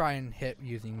try and hit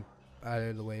using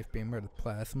either the wave beam or the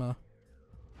plasma.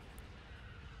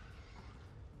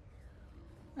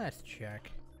 Let's check.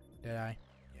 Did I?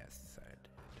 Yes, I did.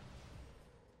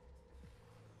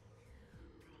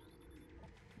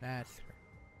 That's right.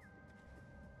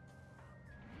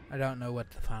 I don't know what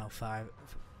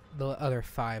the other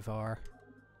five are.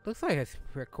 Looks like it's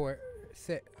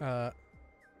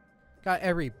got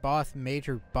every boss,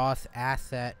 major boss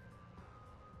asset,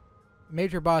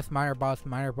 major boss, minor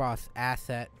boss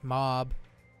asset, mob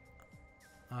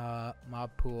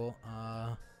pool.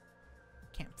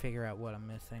 Can't figure out what I'm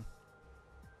missing.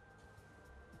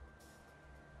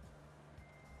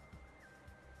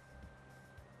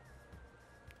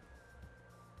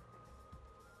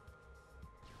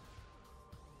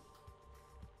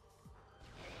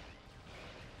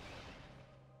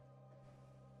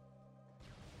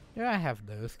 Do I have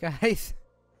those guys?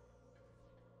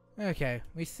 Okay,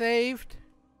 we saved.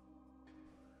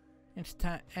 It's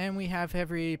time, and we have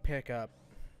every pickup.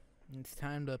 It's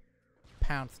time to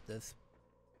pounce this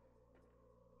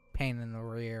pain in the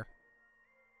rear.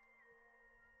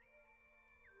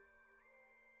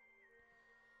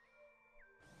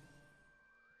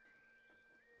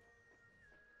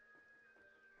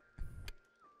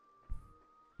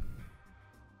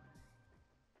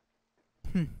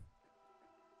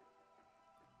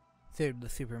 Save the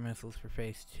super missiles for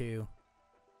phase 2.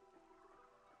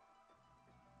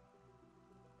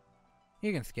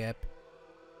 You can skip.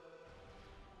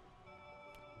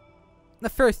 The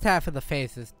first half of the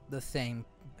phase is the same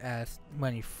as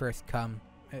when you first come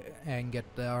and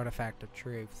get the artifact of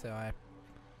truth, so I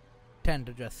tend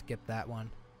to just skip that one.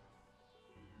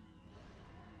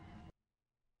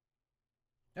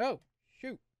 Oh,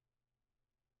 shoot.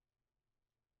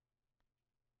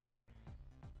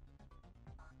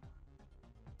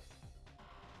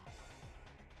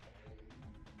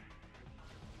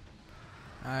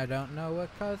 I don't know what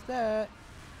caused that.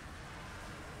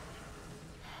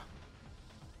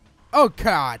 Oh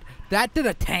god, that did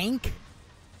a tank?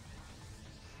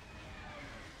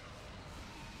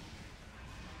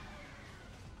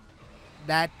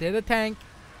 That did a tank.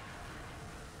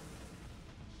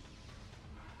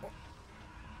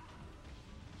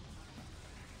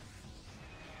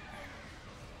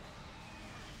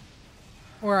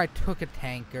 Or I took a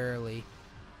tank early.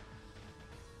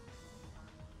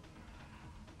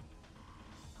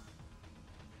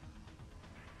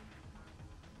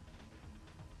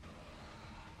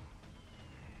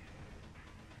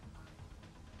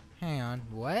 Hang on,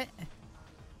 what?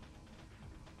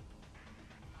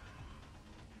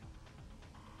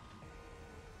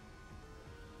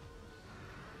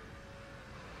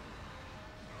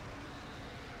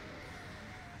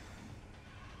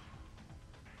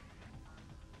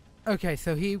 Okay,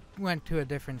 so he went to a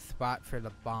different spot for the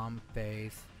bomb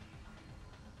phase.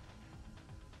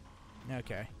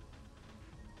 Okay.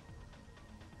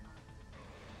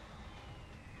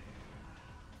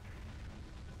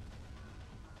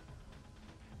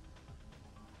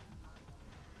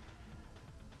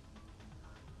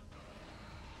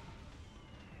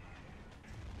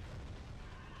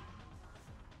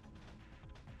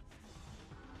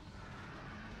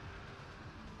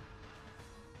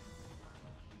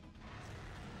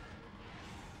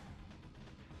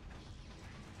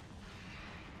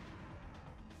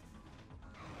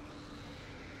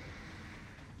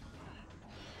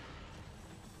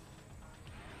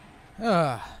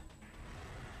 Ugh.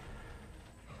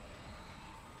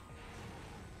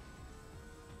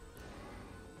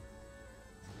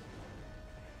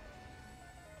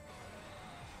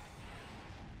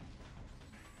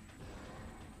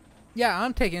 Yeah,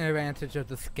 I'm taking advantage of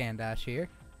the scan dash here.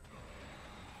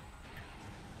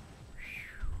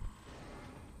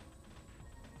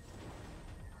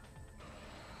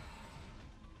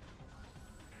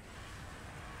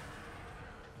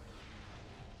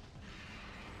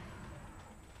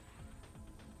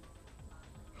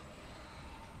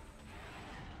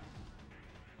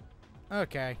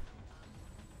 Okay.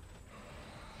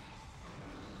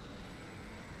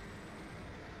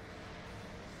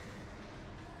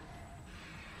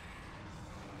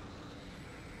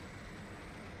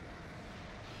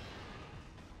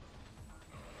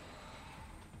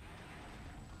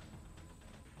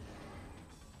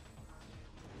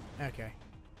 Okay.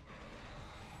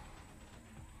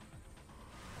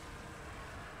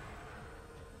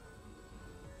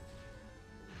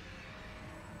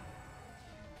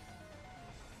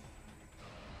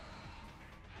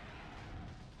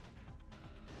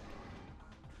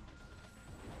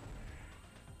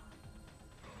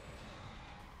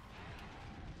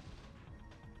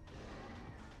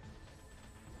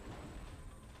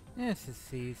 This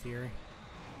is easier.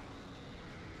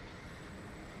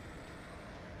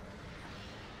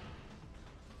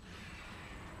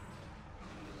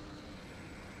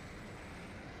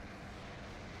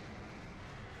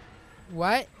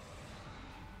 What?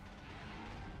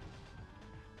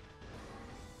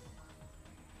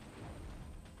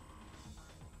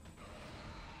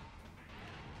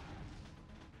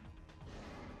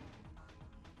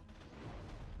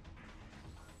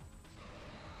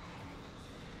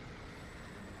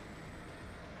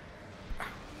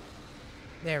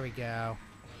 There we go.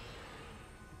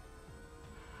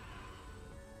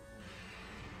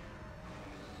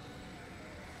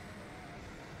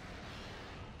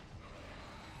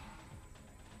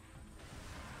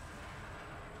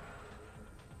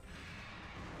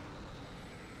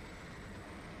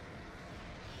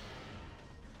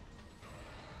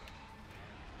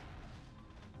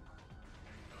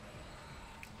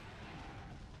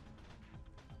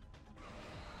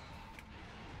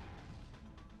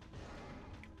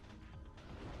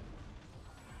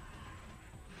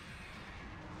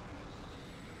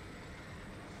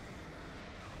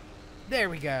 There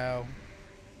we go.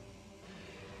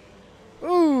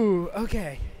 Ooh,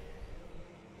 okay.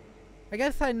 I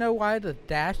guess I know why the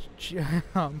dash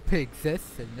jump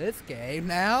exists in this game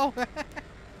now.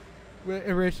 It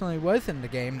originally was in the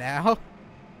game now.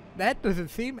 That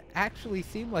doesn't actually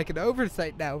seem like an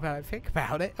oversight now when I think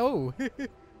about it. Oh.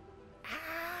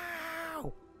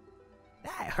 Ow!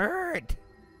 That hurt!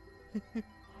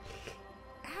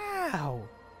 Ow!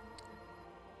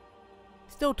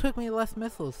 Still took me less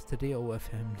missiles to deal with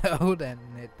him, though, than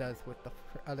it does with the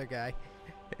other guy.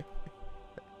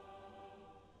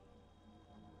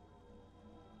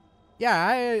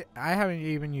 Yeah, I haven't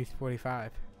even used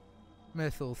 45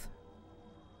 missiles.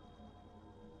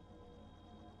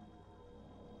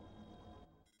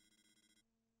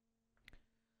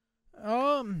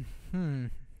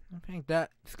 I think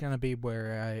that's gonna be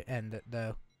where I end it,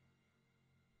 though.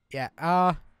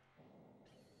 Yeah,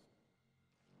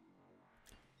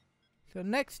 so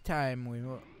next time we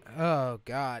will... Oh,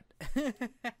 God.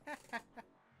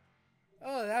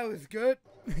 Oh, that was good.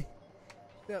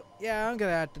 So, yeah, I'm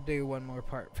gonna have to do one more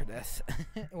part for this.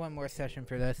 One more session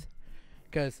for this.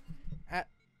 Because,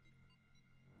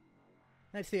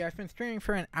 let's see, I've been streaming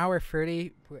for an hour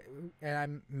 30, and I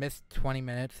missed 20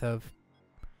 minutes of...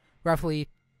 Roughly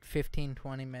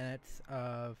 15-20 minutes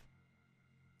of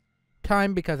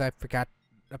time because I forgot,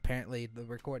 apparently, the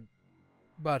record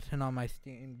button on my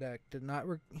Steam Deck did not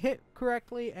hit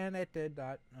correctly, and it did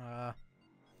not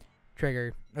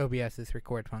trigger OBS's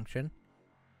record function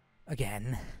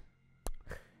again.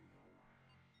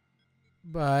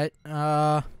 But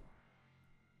that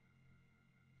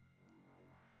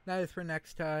is for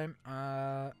next time.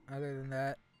 Other than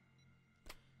that,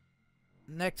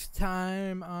 next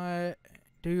time I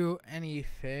do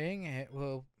anything, it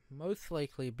will most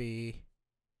likely be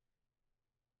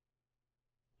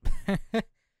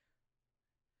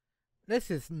this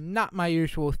is not my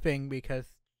usual thing because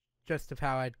just of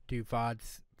how I do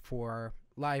VODs for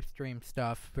live stream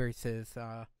stuff versus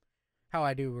how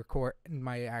I do record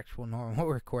my actual normal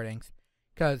recordings.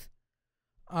 Because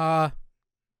how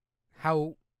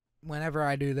whenever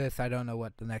I do this, I don't know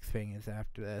what the next thing is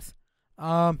after this.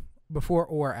 Before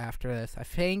or after this. I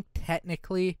think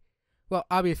technically, well,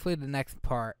 obviously the next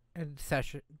part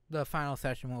session, the final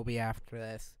session will be after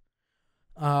this.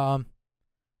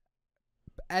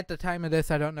 at the time of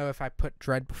this, I don't know if I put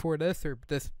Dread before this or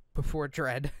this before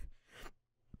Dread.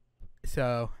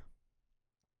 So,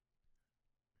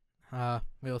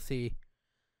 we'll see.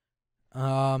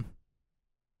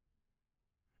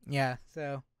 Yeah,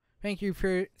 so thank you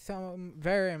for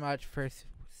very much for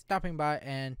stopping by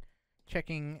and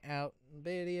checking out the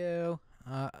video,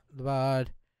 the VOD.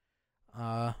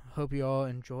 Hope you all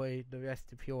enjoy the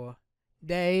rest of your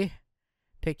day.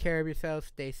 Take care of yourselves,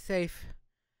 stay safe,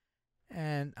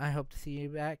 and I hope to see you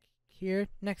back here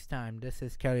next time. This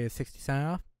is Kelly60 signing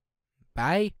off.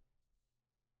 Bye.